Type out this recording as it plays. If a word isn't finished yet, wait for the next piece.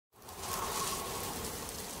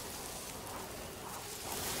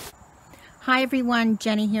Hi everyone,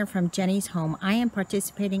 Jenny here from Jenny's Home. I am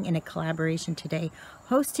participating in a collaboration today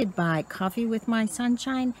hosted by Coffee with My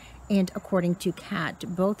Sunshine and According to Kat.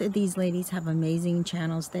 Both of these ladies have amazing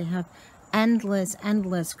channels. They have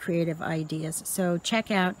endless creative ideas. So check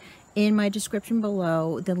out in my description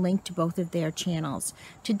below the link to both of their channels.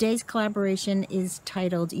 Today's collaboration is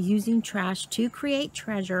titled Using Trash to Create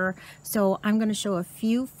Treasure. So I'm going to show a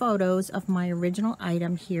few photos of my original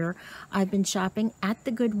item here. I've been shopping at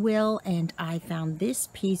the Goodwill and I found this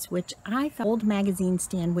piece, which I thought old magazine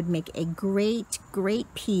stand would make a great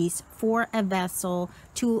piece for a vessel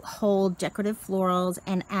to hold decorative florals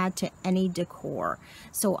and add to any decor.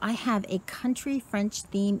 So I have a country French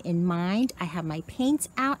theme in mind. I have my paints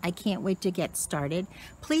out. I can't wait to get started.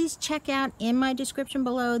 Please check out in my description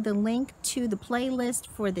below the link to the playlist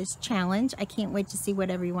for this challenge. I can't wait to see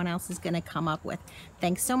what everyone else is going to come up with.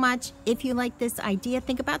 Thanks so much. If you like this idea,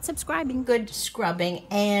 think about subscribing. Good scrubbing.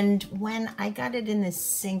 And when I got it in the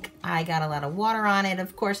sink, I got a lot of water on it,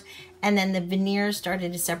 of course, and then the veneer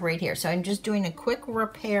started to separate here. So I'm just doing a quick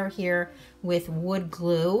repair here with wood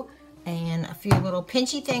glue and a few little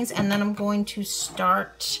pinchy things, and then I'm going to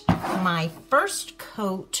start my first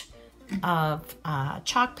coat of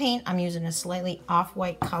chalk paint. I'm using a slightly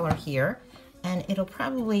off-white color here, and it'll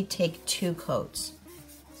probably take 2 coats.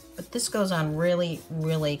 But this goes on really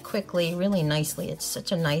quickly, really nicely. It's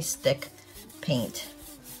such a nice thick paint.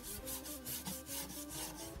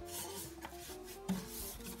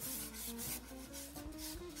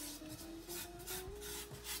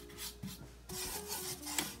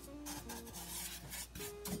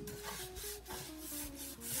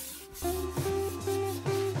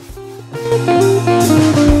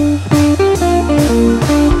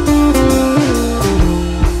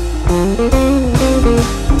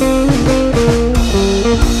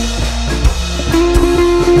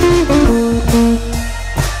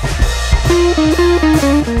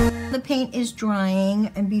 The paint is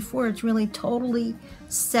drying, and before it's really totally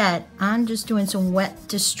set, I'm just doing some wet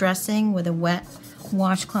distressing with a wet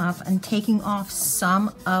washcloth and taking off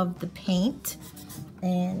some of the paint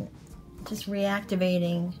and just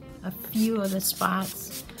reactivating a few of the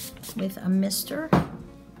spots with a mister,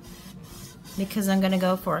 because I'm going to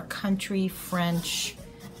go for a country French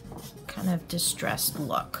kind of distressed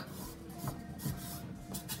look.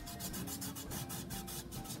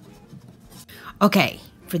 Okay,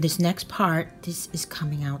 for this next part, this is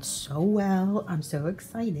coming out so well. I'm so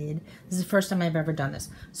excited. This is the first time I've ever done this.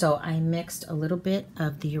 So I mixed a little bit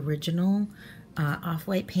of the original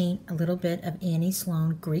off-white paint, a little bit of Annie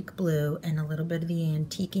Sloan Greek blue, and a little bit of the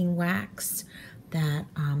antiquing wax that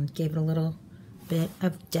gave it a little bit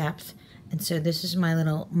of depth. And so this is my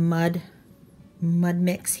little mud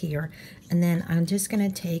mix here. And then I'm just going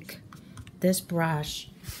to take this brush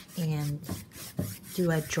and do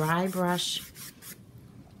a dry brush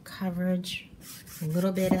coverage, a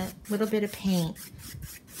little bit of paint,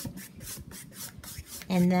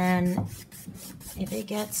 and then if it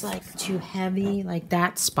gets like too heavy, like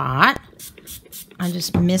that spot, I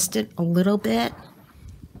just mist it a little bit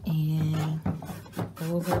and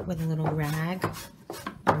go over it with a little rag,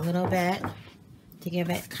 a little bit, to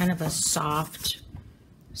give it kind of a soft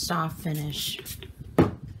finish.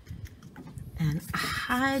 And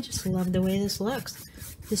I just love the way this looks.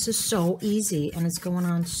 This is so easy, and it's going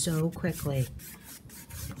on so quickly.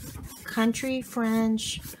 Country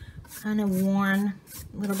French, kind of worn,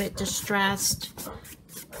 a little bit distressed,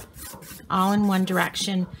 all in one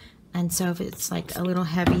direction. And so if it's like a little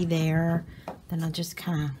heavy there, then I'll just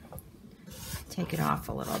kind of take it off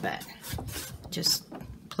a little bit. Just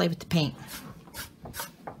play with the paint.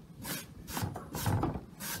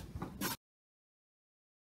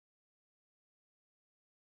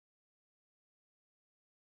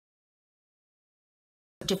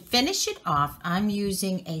 To finish it off, I'm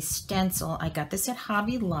using a stencil. I got this at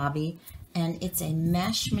Hobby Lobby, and it's a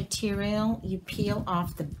mesh material. You peel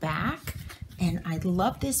off the back, and I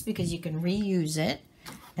love this because you can reuse it.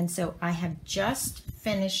 And so I have just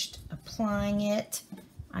finished applying it.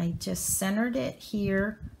 I just centered it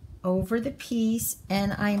here over the piece,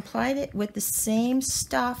 and I applied it with the same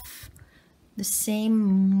stuff, the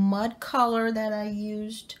same mud color that I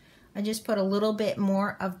used. I just put a little bit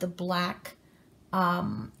more of the black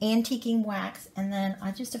antiquing wax, and then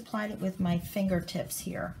I just applied it with my fingertips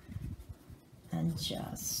here and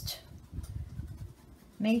just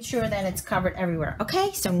made sure that it's covered everywhere.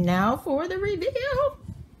 Okay, so now for the reveal.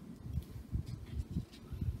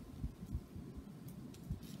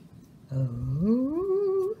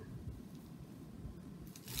 Oh.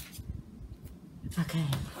 Okay.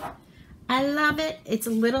 I love it. It's a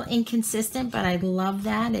little inconsistent, but I love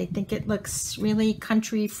that. I think it looks really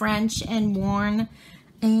country French and worn.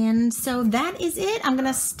 And so that is it. I'm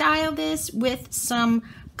gonna style this with some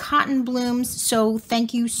cotton blooms. So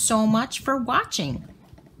thank you so much for watching.